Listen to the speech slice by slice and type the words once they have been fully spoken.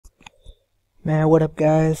Man, what up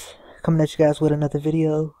guys? Coming at you guys with another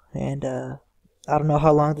video, and I don't know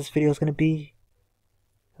how long this video is gonna be.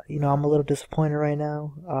 I'm a little disappointed right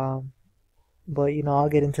now, but I'll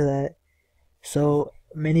get into that. So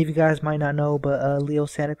many of you guys might not know, but Leo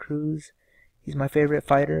Santa Cruz, he's my favorite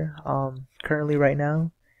fighter currently right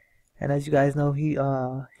now, and as you guys know, he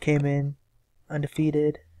came in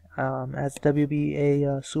undefeated as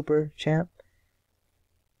WBA Super Champ,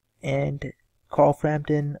 and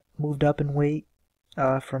Frampton moved up in weight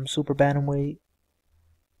from Super Bantamweight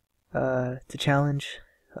to challenge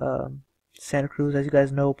Santa Cruz. As you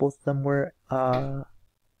guys know, both of them were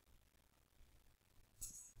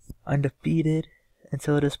undefeated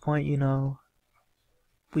until this point.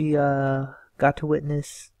 We got to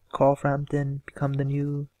witness Frampton become the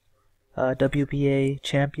new WBA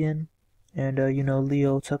champion, and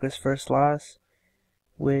Leo took his first loss,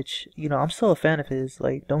 which I'm still a fan of his.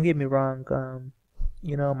 Like, don't get me wrong.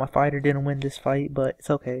 My fighter didn't win this fight, but it's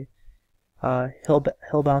okay.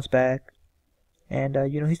 He'll bounce back. And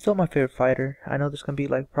he's still my favorite fighter. I know there's gonna be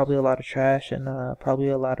like probably a lot of trash and probably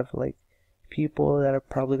a lot of like people that are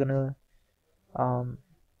probably gonna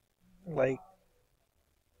like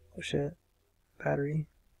oh shit, battery.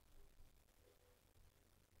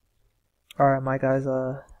 Alright, my guys,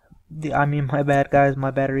 my bad guys,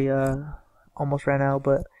 my battery almost ran out,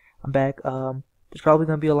 but I'm back. There's probably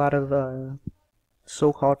gonna be a lot of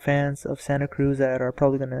so-called fans of Santa Cruz that are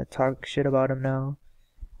probably gonna talk shit about him now.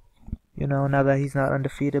 Now that he's not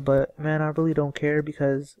undefeated, but man, I really don't care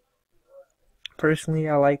because personally,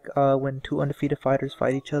 I like when two undefeated fighters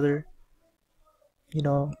fight each other. You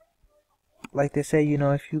know, like they say,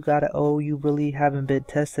 if you got an O, you really haven't been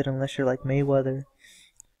tested unless you're like Mayweather.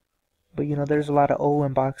 But there's a lot of O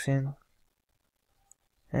in boxing,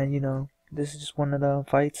 and this is just one of the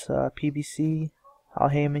fights. PBC, Al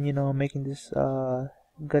Heyman, making this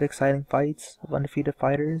good, exciting fights of undefeated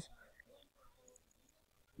fighters.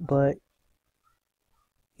 But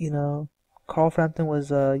Frampton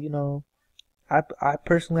was I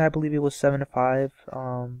personally I believe it was 7-5.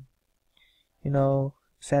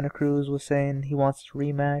 Santa Cruz was saying he wants a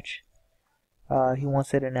rematch. He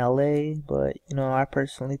wants it in LA, but I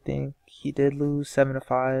personally think he did lose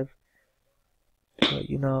 7-5. But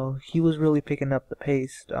he was really picking up the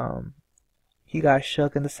pace. He got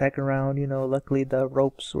shook in the second round. Luckily the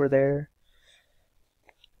ropes were there.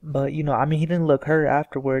 But he didn't look hurt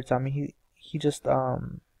afterwards. He just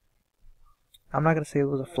I'm not gonna say it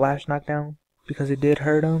was a flash knockdown because it did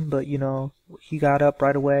hurt him, but he got up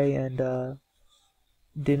right away and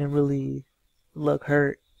didn't really look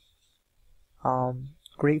hurt.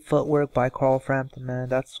 Great footwork by Frampton, man.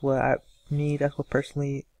 That's what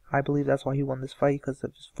personally I believe that's why he won this fight, because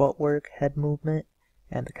of his footwork, head movement,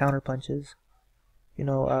 and the counter punches.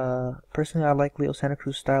 Personally I like Leo Santa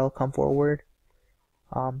Cruz style, come forward,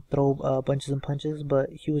 throw bunches and punches, but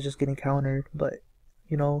he was just getting countered. But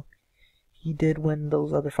he did win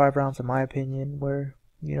those other 5 rounds in my opinion, where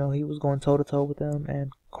he was going toe to toe with them,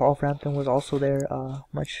 and Frampton was also there.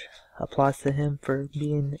 Much applause to him for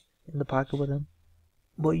being in the pocket with him.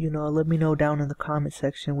 But let me know down in the comment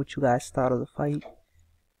section what you guys thought of the fight.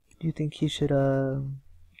 Do you think he should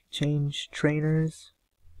change trainers?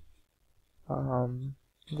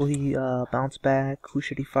 Will he bounce back? Who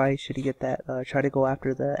should he fight? Should he get that try to go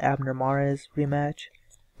after the Abner Mares rematch?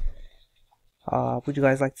 Would you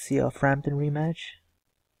guys like to see a Frampton rematch?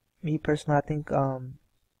 Me personally, I think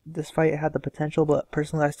this fight had the potential, but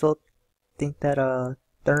personally, I still think that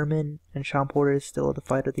Thurman and Sean Porter is still the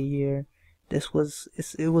fight of the year. It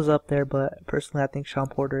was up there, but personally, I think Sean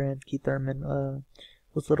Porter and Keith Thurman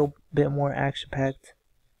was a little bit more action packed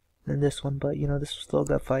than this one. But this was still a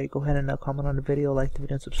good fight. Go ahead and comment on the video, like the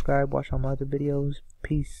video, and subscribe. Watch all my other videos.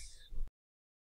 Peace.